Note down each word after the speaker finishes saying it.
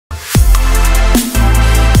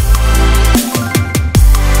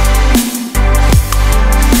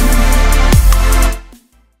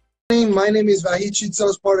My name is Vahid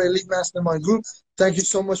Chitsaz, part of Elite Mastermind Group. Thank you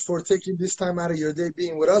so much for taking this time out of your day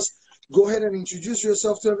being with us. Go ahead and introduce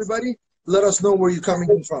yourself to everybody. Let us know where you're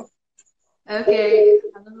coming in from. Okay,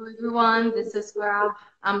 hello everyone. This is Farah.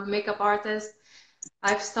 I'm a makeup artist.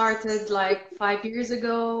 I've started like 5 years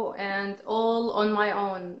ago and all on my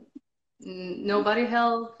own. Nobody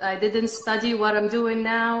helped. I didn't study what I'm doing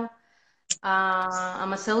now.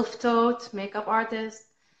 I'm a self-taught makeup artist,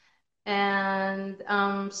 and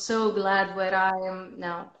I'm so glad where I am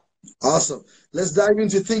now. Awesome. Let's dive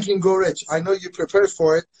into Think and Grow Rich. I know you prepared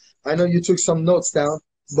for it. I know you took some notes down.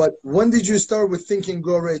 But when did you start with Think and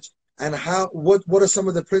Grow Rich, and what are some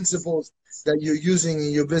of the principles that you're using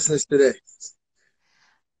in your business today?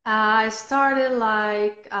 I started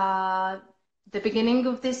like the beginning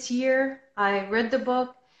of this year. I read the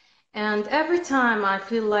book, and every time I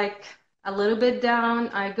feel like a little bit down,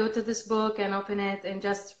 I go to this book and open it and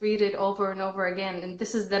just read it over and over again. And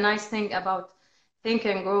this is the nice thing about Think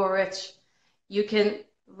and Grow Rich. You can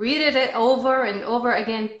read it over and over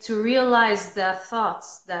again to realize the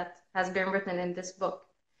thoughts that has been written in this book.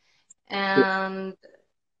 And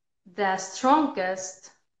the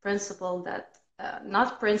strongest principle that,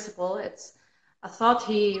 not principle, it's a thought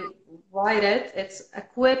he wrote it. It's a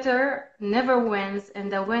quitter never wins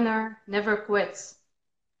and the winner never quits.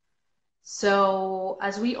 So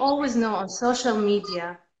as we always know on social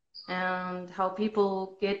media and how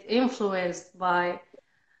people get influenced by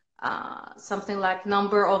something like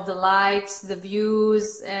number of the likes, the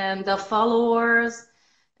views, and the followers,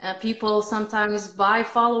 people sometimes buy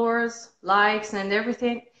followers, likes, and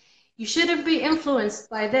everything. You shouldn't be influenced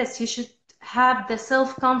by this. You should have the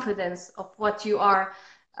self-confidence of what you are,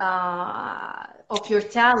 of your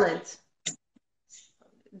talent.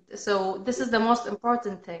 So this is the most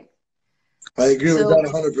important thing. I agree with So that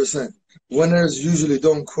 100%. Winners usually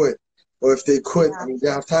don't quit, or if they quit, I yeah, mean, they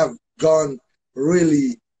have to have gone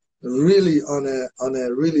really, really on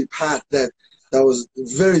a really path that was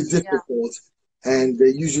very yeah. difficult, and they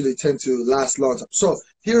usually tend to last long time. So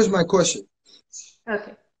here's my question: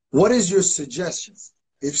 Okay. what is your suggestion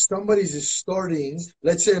if somebody's starting,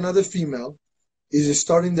 let's say another female is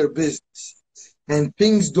starting their business, and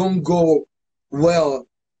things don't go well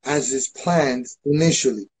as is planned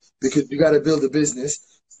initially, because you got to build a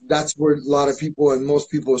business. That's where a lot of people and most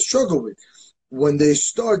people struggle with. When they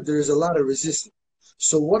start, there's a lot of resistance.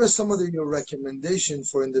 So what are some of your recommendations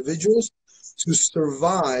for individuals to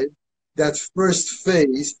survive that first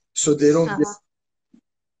phase so they don't get? Uh-huh.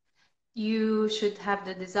 You should have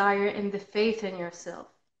the desire and the faith in yourself.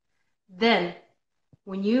 Then,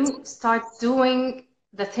 when you start doing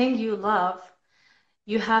the thing you love,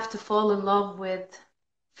 you have to fall in love with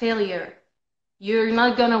failure. You're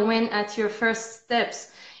not gonna win at your first steps.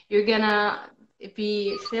 You're gonna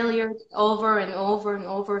be failure over and over and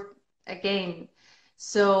over again.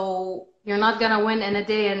 So you're not gonna win in a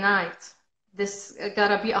day and night. This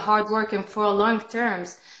gotta be a hard working for long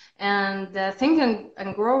terms. And Think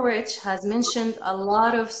and Grow Rich has mentioned a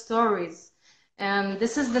lot of stories. And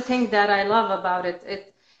this is the thing that I love about it.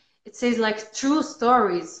 It says like true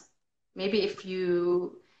stories. Maybe if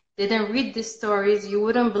you didn't read these stories, you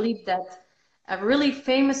wouldn't believe that really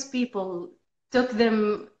famous people took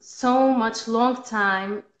them so much long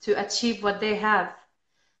time to achieve what they have.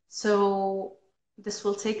 So this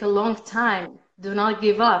will take a long time. Do not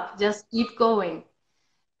give up. Just keep going.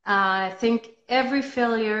 I think every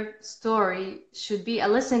failure story should be a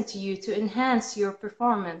lesson to you to enhance your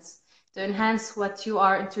performance, to enhance what you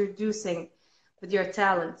are introducing with your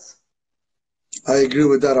talents. I agree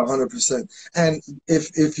with that 100%. And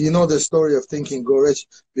if you know the story of Think and Grow Rich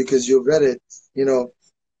because you read it, you know,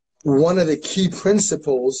 one of the key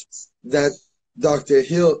principles that Dr.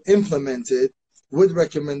 Hill implemented with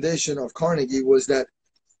recommendation of Carnegie was that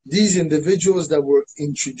these individuals that were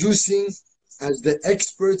introducing as the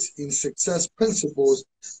experts in success principles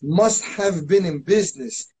must have been in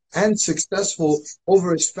business and successful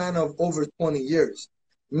over a span of over 20 years.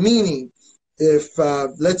 Meaning, if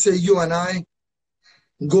let's say you and I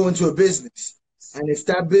go into a business, and if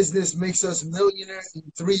that business makes us millionaire in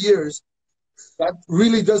 3 years, that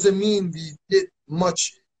really doesn't mean we did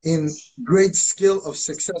much in great skill of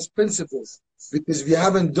success principles, because we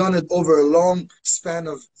haven't done it over a long span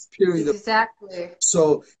of period of. Exactly.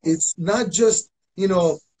 So it's not just,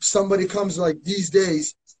 somebody comes like these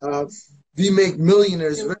days, we make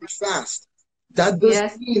millionaires very fast. That doesn't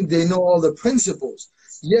Yes. mean they know all the principles.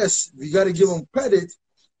 Yes, we got to give them credit.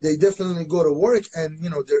 They definitely go to work, and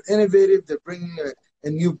they're innovative. They're bringing a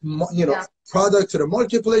new Yeah. product to the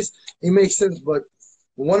marketplace. It makes sense. But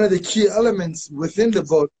one of the key elements within the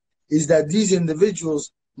book is that these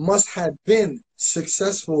individuals must have been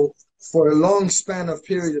successful for a long span of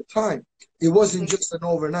period of time. It wasn't Ex- just an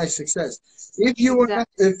overnight success. If you were not, Exactly.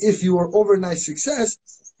 if you were overnight success,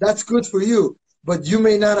 that's good for you, but you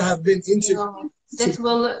may not have been No,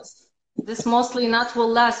 integrated. this mostly not will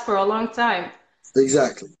last for a long time.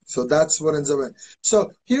 Exactly. So that's what ends up.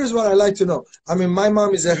 So here's what I like to know. I mean, my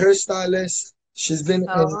mom is a hairstylist. She's been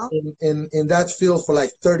Uh-huh. in that field for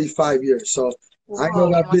like 35 years. So I know Wow,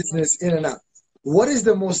 that mashallah. business in and out. What is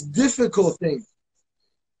the most difficult thing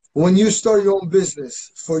when you start your own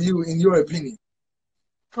business for you, in your opinion?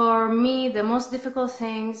 For me, the most difficult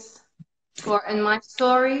things for in my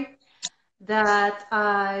story that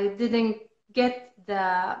I didn't get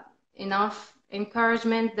the enough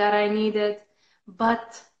encouragement that I needed,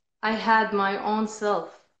 but I had my own self.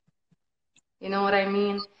 You know what I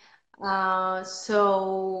mean?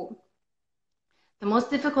 So the most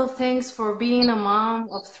difficult things for being a mom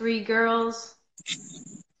of three girls.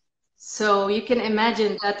 So you can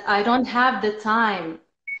imagine that I don't have the time.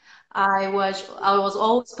 I was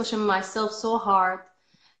always pushing myself so hard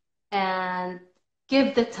and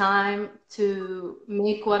give the time to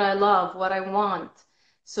make what I love, what I want.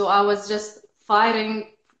 So I was just fighting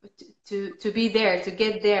to be there, to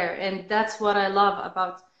get there, and that's what I love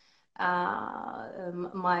about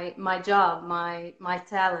my job, my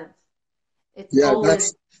talent. It's Yeah, always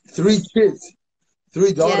that's three kids,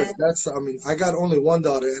 three yes, daughters. That's, I mean, I got only one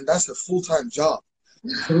daughter, and that's a full-time job.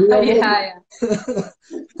 Three of them. yeah, yeah.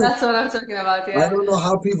 That's what I'm talking about. I Yeah, don't know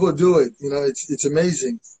how people do it. You know, it's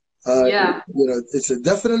amazing. yeah, You know, it's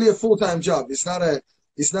definitely a full-time job. It's not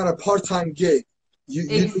a part-time gig. You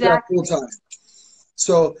do that full exactly. time.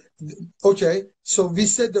 So okay. So we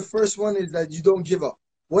said the first one is that you don't give up.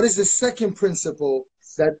 What is the second principle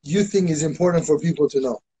that you think is important for people to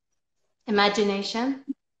know? Imagination.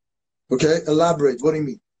 Okay, elaborate. What do you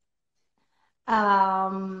mean?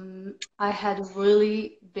 I had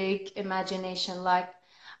really big imagination. Like,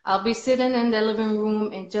 I'll be sitting in the living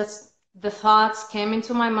room and just the thoughts came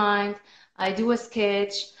into my mind. I do a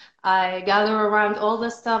sketch. I gather around all the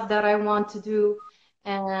stuff that I want to do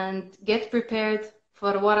and get prepared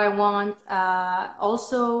for what I want.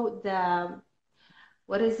 Also,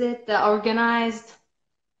 what is it? The organized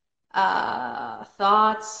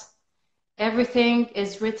thoughts. Everything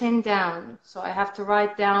is written down. So I have to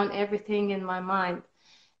write down everything in my mind.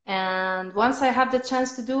 And once I have the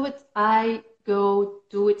chance to do it, I go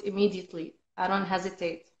do it immediately. I don't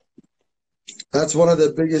hesitate. That's one of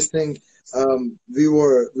the biggest thing. We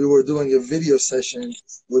were doing a video session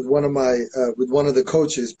with with one of the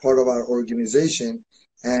coaches, part of our organization,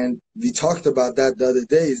 and we talked about that the other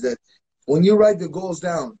day. Is that when you write the goals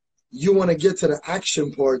down, you want to get to the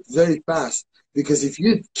action part very fast, because if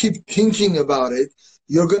you keep thinking about it,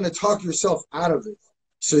 you're going to talk yourself out of it.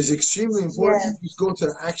 So it's extremely important Yes, you just go to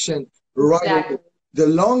the action right away. exactly. The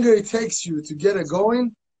longer it takes you to get it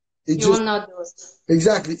going, it You will just not do it.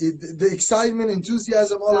 exactly. The excitement,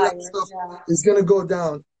 enthusiasm, all of that Tired. stuff Yeah. is going to go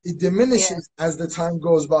down. It Yes. diminishes as the time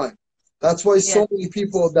goes by. That's why Yes. so many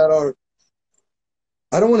people that are,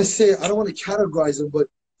 I don't want to categorize them, but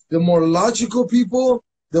the more logical people,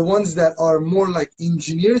 the ones that are more like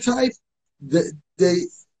engineer type, they, they,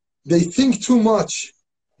 they think too much.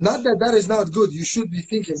 Not that that is not good. You should be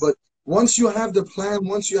thinking, but once you have the plan,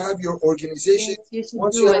 once you have your organization, Yes. You should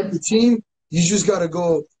once you do have it. the team, you just got to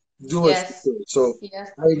go do it. Yes. So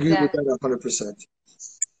Yes. I agree with that Exactly. 100%.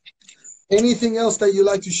 Anything else that you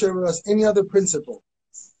like to share with us? Any other principle?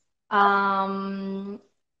 Um,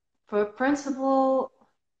 for principle,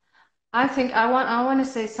 I think I want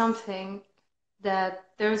to say something that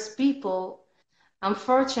there's people,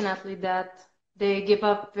 unfortunately, that they give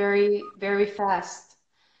up very, very fast.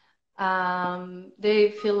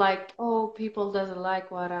 They feel like, oh, people doesn't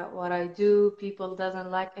like what I do, people doesn't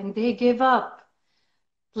like, and they give up.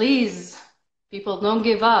 Please, people, don't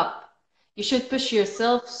give up. You should push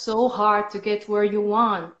yourself so hard to get where you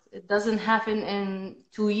want. It doesn't happen in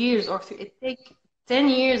 2 years or three. It take 10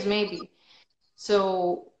 years maybe.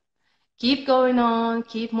 So keep going on,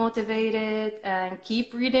 keep motivated, and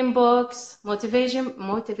keep reading books.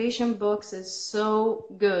 Motivation books is so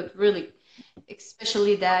good, really,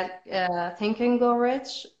 especially that Think and Go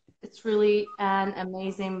Rich. It's really an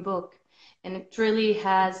amazing book, and it really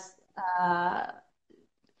has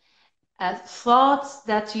thoughts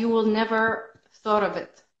that you will never thought of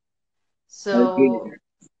it. I agree. So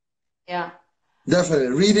yeah,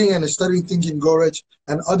 Definitely. Reading and studying Think and Grow Rich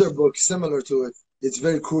and other books similar to it, it's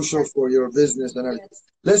very crucial yes, for your business and everything. yes.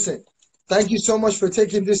 Listen, thank you so much for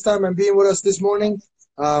taking this time and being with us this morning.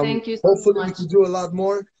 Thank you so Hopefully we much. could do a lot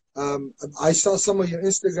more. I saw some of your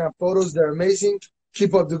Instagram photos. They're amazing.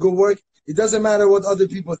 Keep up the good work. It doesn't matter what other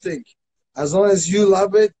people think. As long as you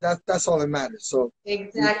love it, that's all that matters. So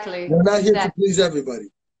Exactly. we're not here to Exactly. please everybody.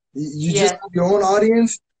 You just Yes. have your own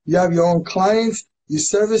audience, you have your own clients, you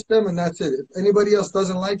service them, and that's it. If anybody else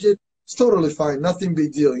doesn't like it, it's totally fine. Nothing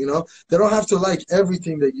big deal, you know? They don't have to like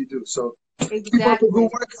everything that you do. So keep up the good Exactly.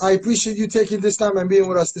 work. I appreciate you taking this time and being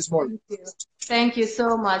with us this morning. Thank you. Thank you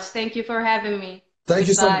so much. Thank you for having me. Thank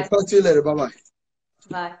you so much. Goodbye. Talk to you later. Bye-bye.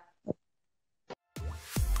 Bye.